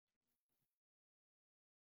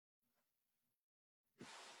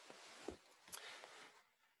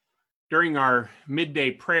During our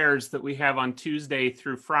midday prayers that we have on Tuesday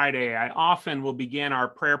through Friday, I often will begin our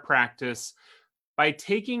prayer practice by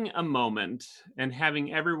taking a moment and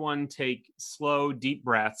having everyone take slow, deep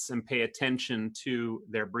breaths and pay attention to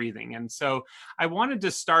their breathing. And so I wanted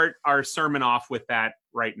to start our sermon off with that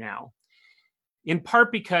right now, in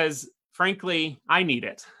part because, frankly, I need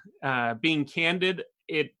it. Being candid,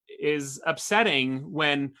 it is upsetting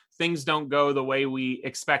when things don't go the way we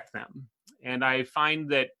expect them. And I find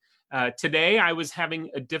that today I was having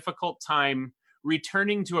a difficult time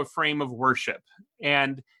returning to a frame of worship.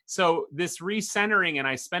 And so this recentering, and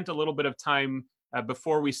I spent a little bit of time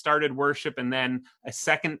before we started worship and then a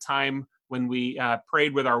second time when we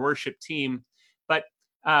prayed with our worship team. But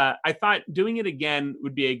I thought doing it again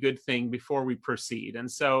would be a good thing before we proceed. And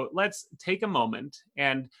so let's take a moment,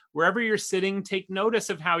 and wherever you're sitting, take notice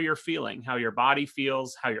of how you're feeling, how your body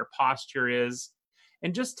feels, how your posture is.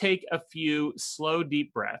 And just take a few slow,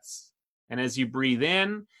 deep breaths. And as you breathe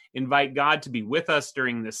in, invite God to be with us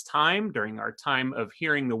during this time, during our time of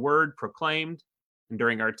hearing the word proclaimed, and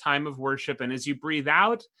during our time of worship. And as you breathe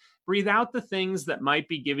out the things that might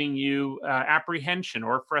be giving you apprehension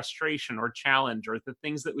or frustration or challenge, or the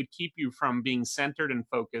things that would keep you from being centered and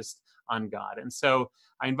focused on God. And so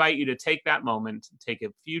I invite you to take that moment, take a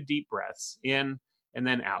few deep breaths in and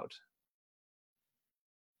then out.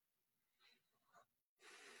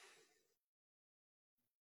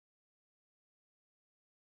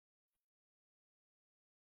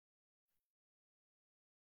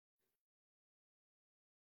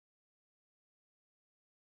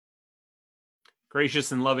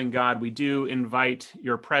 Gracious and loving God, we do invite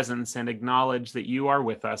your presence and acknowledge that you are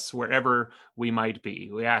with us wherever we might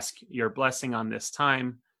be. We ask your blessing on this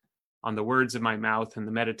time, on the words of my mouth and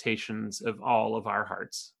the meditations of all of our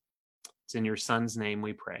hearts. It's in your Son's name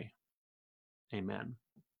we pray. Amen.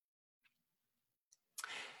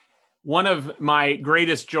 One of my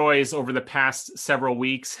greatest joys over the past several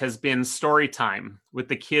weeks has been story time with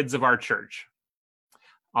the kids of our church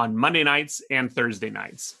on Monday nights and Thursday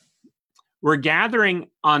nights. We're gathering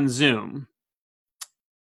on Zoom.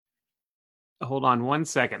 Hold on one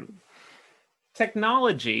second.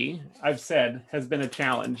 Technology, I've said, has been a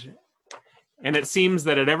challenge. And it seems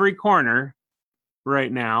that at every corner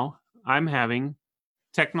right now, I'm having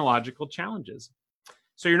technological challenges.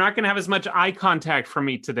 So you're not going to have as much eye contact from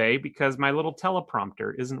me today because my little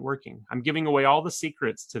teleprompter isn't working. I'm giving away all the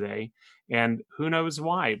secrets today, and who knows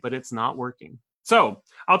why, but it's not working. So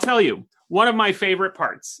I'll tell you, one of my favorite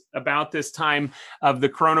parts about this time of the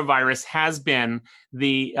coronavirus has been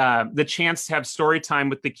the chance to have story time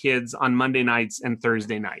with the kids on Monday nights and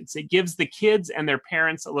Thursday nights. It gives the kids and their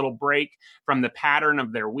parents a little break from the pattern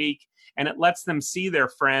of their week, and it lets them see their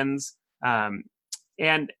friends.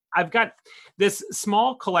 And I've got this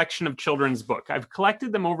small collection of children's book. I've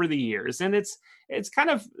collected them over the years, and it's kind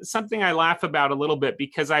of something I laugh about a little bit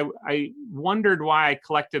because I wondered why I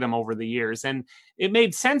collected them over the years. And it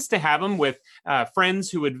made sense to have them with friends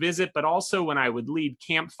who would visit, but also when I would lead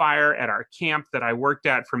campfire at our camp that I worked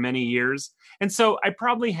at for many years. And so I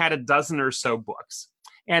probably had a dozen or so books.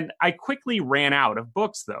 And I quickly ran out of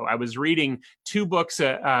books, though. I was reading two books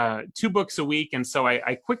a week, and so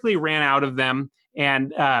I quickly ran out of them.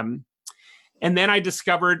 And then I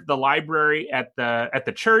discovered the library at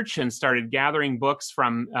the church and started gathering books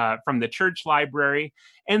from the church library.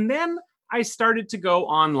 And then I started to go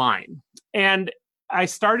online, and I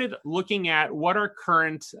started looking at what are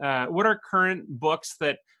current books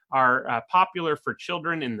that are popular for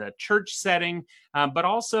children in the church setting, but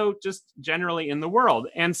also just generally in the world.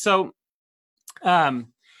 And so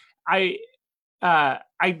I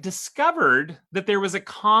discovered that there was a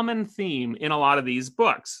common theme in a lot of these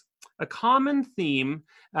books, in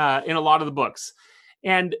a lot of the books.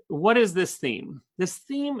 And what is this theme? This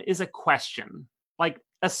theme is a question, like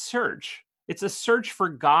a search. It's a search for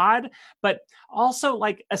God, but also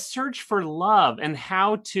like a search for love and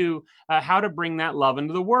how to bring that love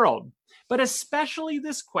into the world. But especially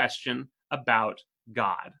this question about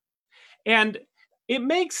God. And it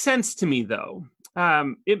makes sense to me, though.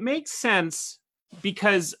 It makes sense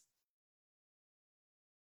because,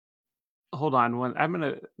 hold on,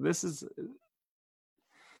 this is a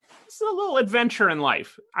little adventure in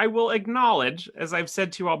life. I will acknowledge, as I've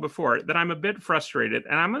said to you all before, that I'm a bit frustrated,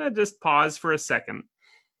 and I'm going to just pause for a second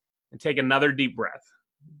and take another deep breath.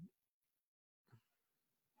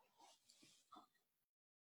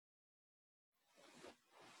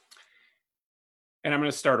 And I'm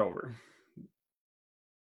going to start over.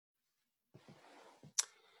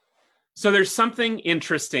 So there's something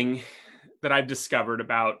interesting that I've discovered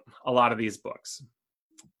about a lot of these books.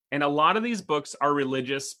 And a lot of these books are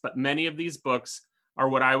religious, but many of these books are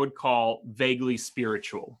what I would call vaguely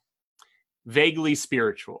spiritual. Vaguely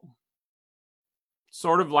spiritual.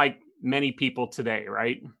 Sort of like many people today,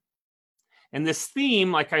 right? And this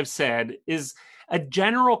theme, like I've said, is a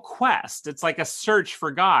general quest. It's like a search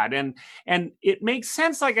for God. And it makes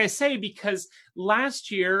sense, like I say, because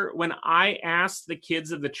last year when I asked the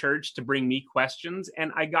kids of the church to bring me questions,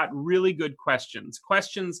 and I got really good questions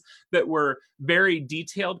that were very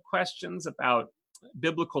detailed questions about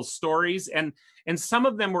biblical stories. And some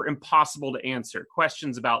of them were impossible to answer,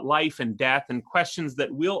 questions about life and death, and questions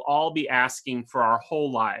that we'll all be asking for our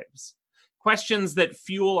whole lives. Questions that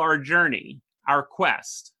fuel our journey, our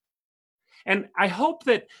quest. And I hope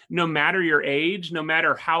that no matter your age, no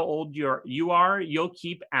matter how old you are, you'll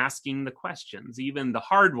keep asking the questions, even the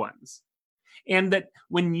hard ones. And that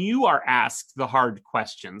when you are asked the hard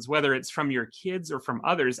questions, whether it's from your kids or from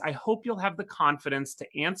others, I hope you'll have the confidence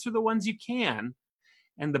to answer the ones you can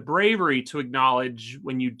and the bravery to acknowledge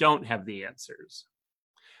when you don't have the answers.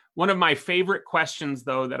 One of my favorite questions,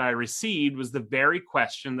 though, that I received was the very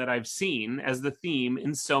question that I've seen as the theme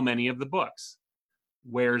in so many of the books.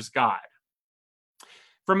 Where's God?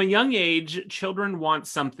 From a young age, children want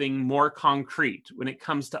something more concrete when it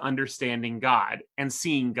comes to understanding God and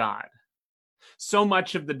seeing God. So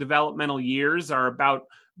much of the developmental years are about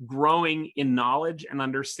growing in knowledge and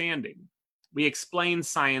understanding. We explain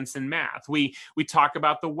science and math. We talk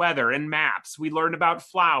about the weather and maps. We learn about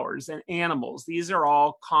flowers and animals. These are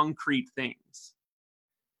all concrete things.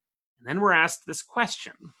 And then we're asked this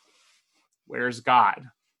question: where's God?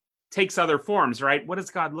 Takes other forms, right? What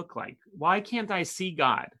does God look like? Why can't I see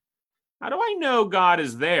God? How do I know God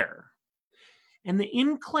is there? And the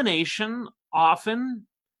inclination often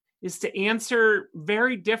is to answer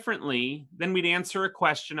very differently than we'd answer a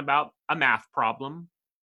question about a math problem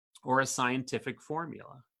or a scientific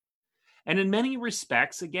formula. And in many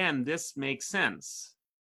respects, again, this makes sense.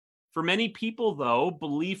 For many people, though,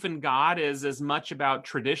 belief in God is as much about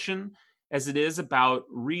tradition as it is about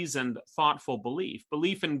reasoned, thoughtful belief.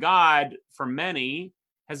 Belief in God, for many,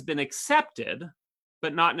 has been accepted,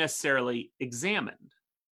 but not necessarily examined.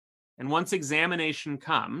 And once examination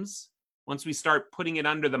comes, once we start putting it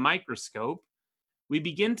under the microscope, we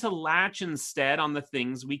begin to latch instead on the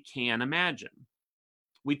things we can imagine.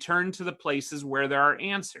 We turn to the places where there are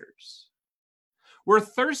answers. We're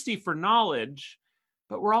thirsty for knowledge,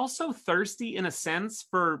 but we're also thirsty in a sense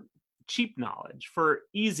for cheap knowledge, for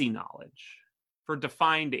easy knowledge, for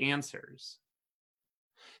defined answers.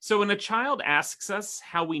 So when a child asks us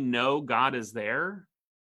how we know God is there,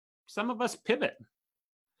 some of us pivot.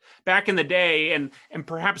 Back in the day, and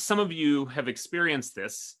perhaps some of you have experienced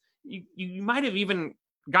this, you might have even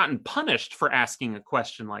gotten punished for asking a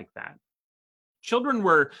question like that. Children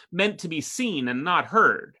were meant to be seen and not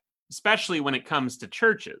heard, especially when it comes to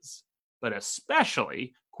churches, but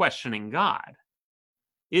especially questioning God.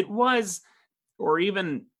 It was, or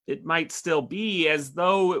even it might still be, as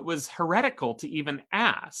though it was heretical to even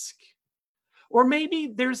ask. Or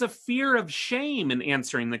maybe there's a fear of shame in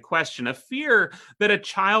answering the question, a fear that a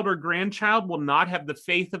child or grandchild will not have the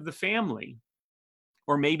faith of the family.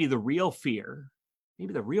 Or maybe the real fear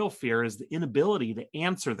is the inability to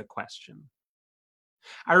answer the question.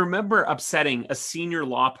 I remember upsetting a senior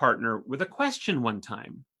law partner with a question one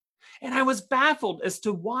time, and I was baffled as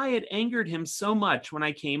to why it angered him so much when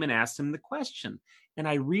I came and asked him the question. And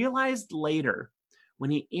I realized later, when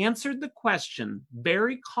he answered the question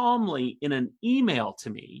very calmly in an email to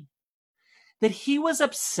me, that he was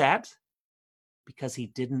upset because he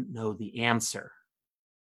didn't know the answer.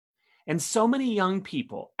 And so many young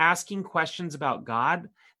people asking questions about God,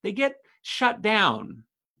 they get shut down.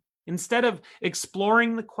 Instead of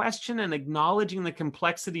exploring the question and acknowledging the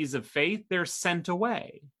complexities of faith, they're sent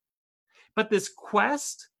away. But this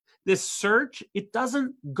quest, this search, it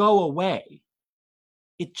doesn't go away.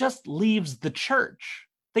 It just leaves the church.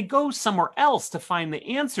 They go somewhere else to find the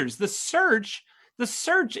answers. The search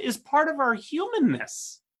is part of our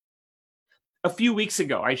humanness. A few weeks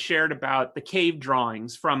ago, I shared about the cave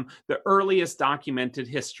drawings from the earliest documented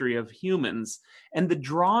history of humans, and the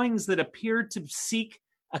drawings that appear to seek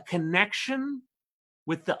a connection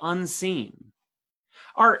with the unseen.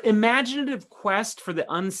 Our imaginative quest for the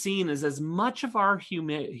unseen is as much of our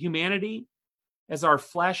humanity as our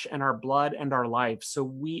flesh and our blood and our life. So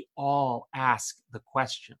we all ask the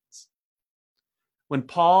questions. When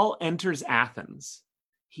Paul enters Athens,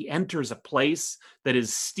 he enters a place that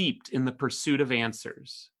is steeped in the pursuit of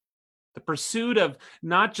answers, the pursuit of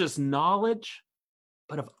not just knowledge,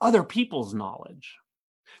 but of other people's knowledge.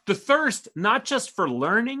 The thirst, not just for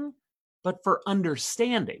learning, but for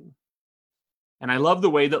understanding. And I love the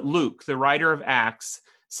way that Luke, the writer of Acts,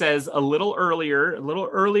 says a little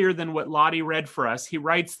earlier than what Lottie read for us. He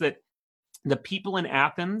writes that the people in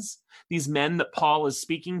Athens, these men that Paul is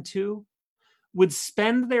speaking to, would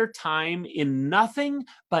spend their time in nothing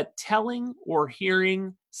but telling or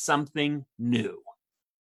hearing something new.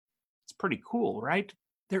 It's pretty cool, right?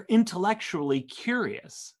 They're intellectually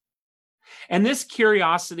curious. And this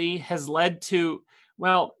curiosity has led to,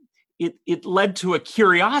 well, it led to a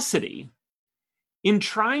curiosity. In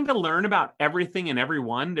trying to learn about everything and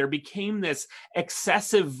everyone, there became this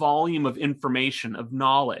excessive volume of information, of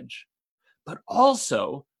knowledge, but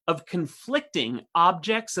also of conflicting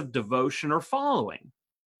objects of devotion or following.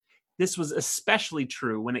 This was especially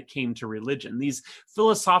true when it came to religion. These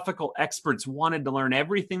philosophical experts wanted to learn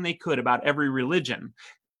everything they could about every religion,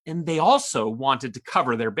 and they also wanted to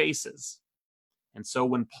cover their bases. And so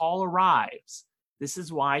when Paul arrives, this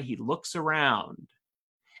is why he looks around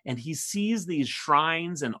and he sees these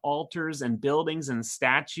shrines and altars and buildings and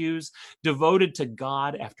statues devoted to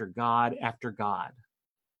God after God after God.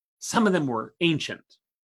 Some of them were ancient.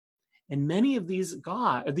 And many of these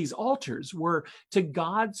altars were to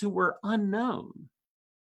gods who were unknown.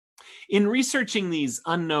 In researching these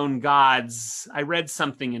unknown gods, I read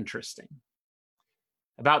something interesting.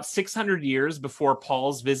 About 600 years before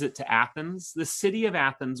Paul's visit to Athens, the city of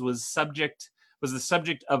Athens was the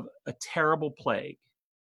subject of a terrible plague.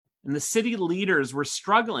 And the city leaders were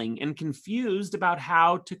struggling and confused about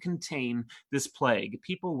how to contain this plague.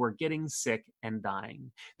 People were getting sick and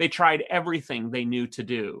dying. They tried everything they knew to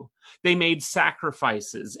do. They made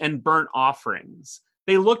sacrifices and burnt offerings.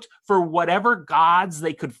 They looked for whatever gods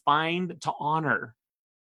they could find to honor.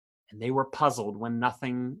 And they were puzzled when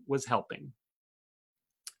nothing was helping.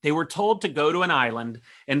 They were told to go to an island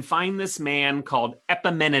and find this man called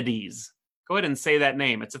Epimenides. Go ahead and say that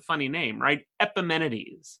name. It's a funny name, right?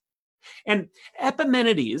 Epimenides. And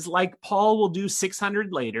Epimenides, like Paul will do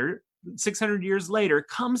 600 years later,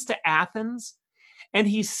 comes to Athens and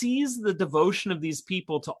he sees the devotion of these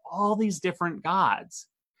people to all these different gods.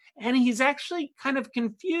 And he's actually kind of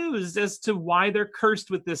confused as to why they're cursed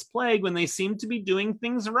with this plague when they seem to be doing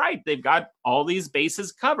things right. They've got all these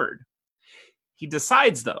bases covered. He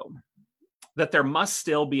decides, though, that there must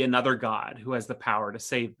still be another God who has the power to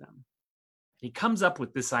save them. He comes up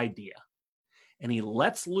with this idea. And he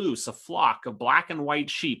lets loose a flock of black and white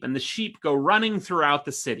sheep, and the sheep go running throughout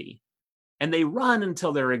the city. And they run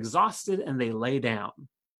until they're exhausted and they lay down.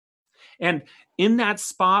 And in that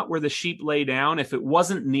spot where the sheep lay down, if it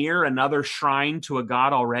wasn't near another shrine to a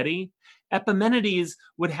god already, Epimenides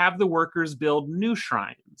would have the workers build new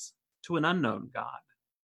shrines to an unknown god.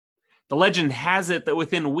 The legend has it that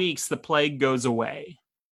within weeks, the plague goes away.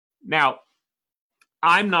 Now,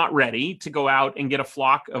 I'm not ready to go out and get a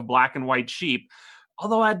flock of black and white sheep,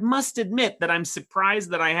 although I must admit that I'm surprised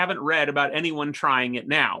that I haven't read about anyone trying it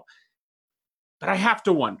now. But I have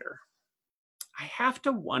to wonder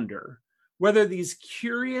whether these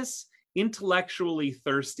curious, intellectually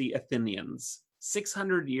thirsty Athenians,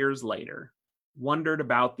 600 years later, wondered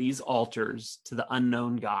about these altars to the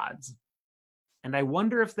unknown gods. And I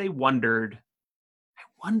wonder if they wondered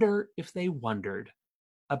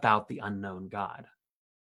about the unknown God.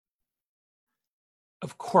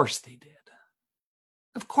 Of course they did.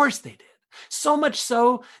 Of course they did. So much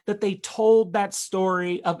so that they told that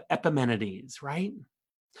story of Epimenides, right?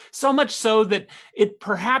 So much so that it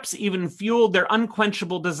perhaps even fueled their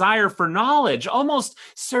unquenchable desire for knowledge, almost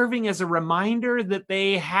serving as a reminder that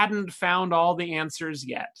they hadn't found all the answers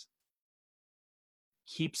yet.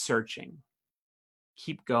 Keep searching.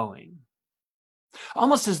 Keep going.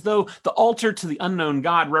 Almost as though the altar to the unknown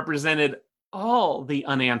God represented all the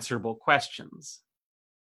unanswerable questions.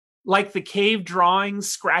 Like the cave drawings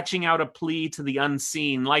scratching out a plea to the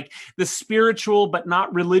unseen, like the spiritual but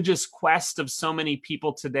not religious quest of so many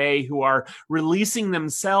people today who are releasing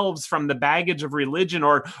themselves from the baggage of religion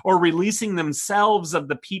or releasing themselves of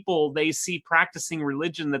the people they see practicing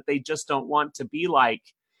religion that they just don't want to be like.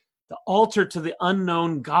 The altar to the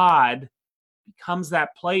unknown God becomes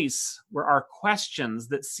that place where our questions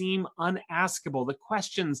that seem unaskable, the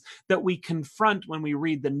questions that we confront when we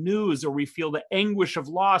read the news or we feel the anguish of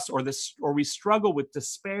loss or we struggle with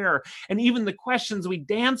despair, and even the questions we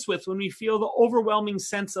dance with when we feel the overwhelming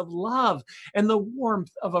sense of love and the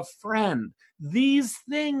warmth of a friend. These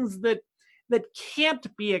things that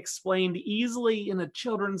can't be explained easily in a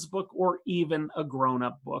children's book or even a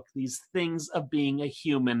grown-up book. These things of being a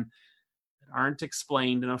human aren't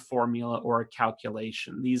explained in a formula or a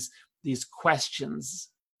calculation. These questions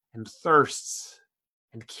and thirsts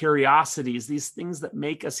and curiosities, these things that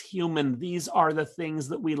make us human, these are the things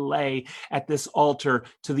that we lay at this altar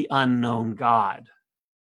to the unknown God.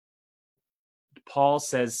 Paul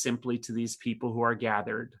says simply to these people who are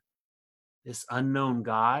gathered, this unknown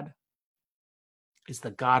God is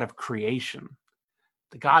the God of creation,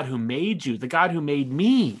 the God who made you, the God who made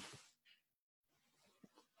me,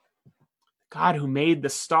 the God who made the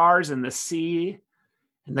stars and the sea,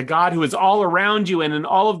 and the God who is all around you and in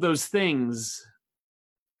all of those things,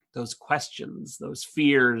 those questions, those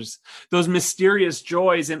fears, those mysterious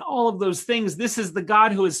joys, and all of those things. This is the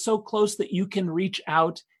God who is so close that you can reach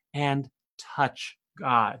out and touch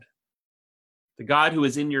God. The God who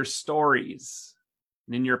is in your stories,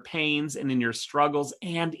 and in your pains, and in your struggles,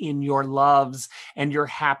 and in your loves, and your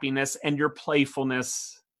happiness, and your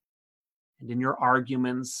playfulness, and in your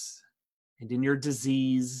arguments, and in your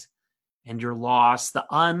disease, and your loss. The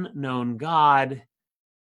unknown God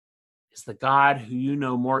is the God who you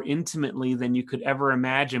know more intimately than you could ever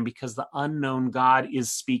imagine, because the unknown God is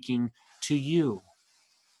speaking to you,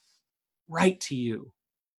 right to you,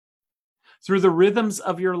 through the rhythms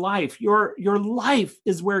of your life. Your life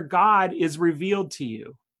is where God is revealed to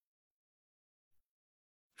you.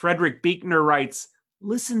 Frederick Buechner writes,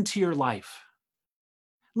 listen to your life.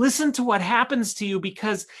 Listen to what happens to you,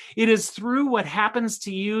 because it is through what happens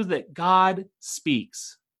to you that God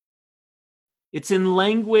speaks. It's in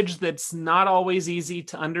language that's not always easy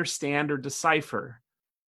to understand or decipher,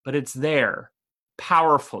 but it's there,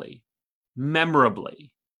 powerfully,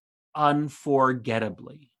 memorably,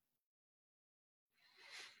 unforgettably.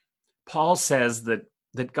 Paul says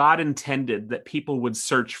that God intended that people would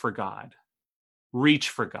search for God, reach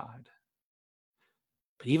for God.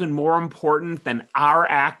 But even more important than our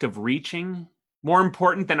act of reaching, more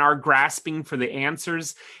important than our grasping for the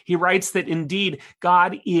answers, he writes that indeed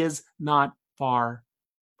God is not far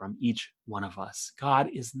from each one of us. God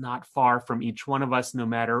is not far from each one of us, no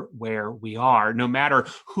matter where we are, no matter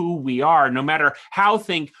who we are, no matter how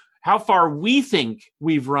far we think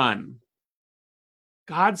we've run.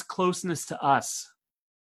 God's closeness to us,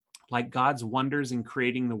 like God's wonders in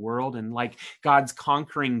creating the world, and like God's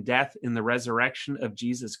conquering death in the resurrection of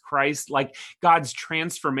Jesus Christ, like God's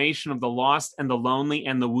transformation of the lost and the lonely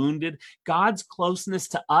and the wounded, God's closeness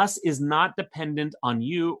to us is not dependent on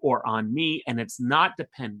you or on me, and it's not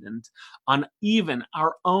dependent on even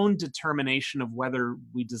our own determination of whether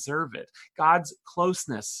we deserve it. God's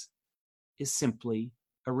closeness is simply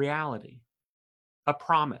a reality, a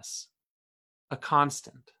promise, a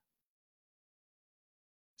constant.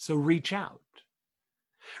 So reach out.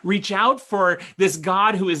 Reach out for this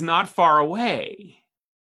God who is not far away.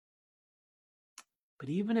 But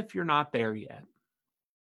even if you're not there yet,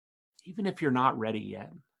 even if you're not ready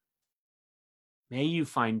yet, may you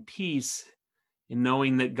find peace in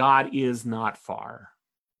knowing that God is not far.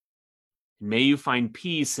 And may you find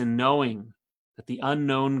peace in knowing that the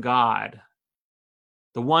unknown God,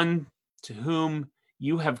 the one to whom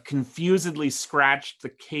you have confusedly scratched the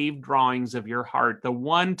cave drawings of your heart, the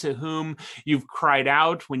one to whom you've cried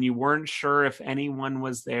out when you weren't sure if anyone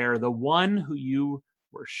was there, the one who you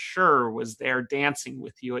were sure was there dancing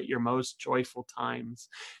with you at your most joyful times.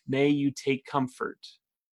 May you take comfort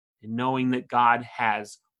in knowing that God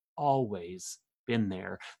has always been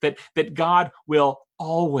there, that God will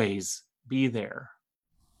always be there,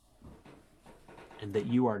 and that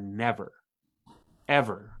you are never,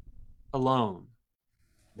 ever alone.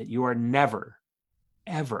 That you are never,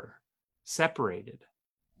 ever separated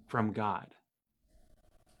from God.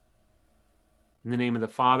 In the name of the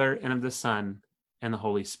Father, and of the Son, and the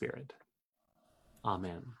Holy Spirit.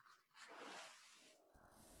 Amen.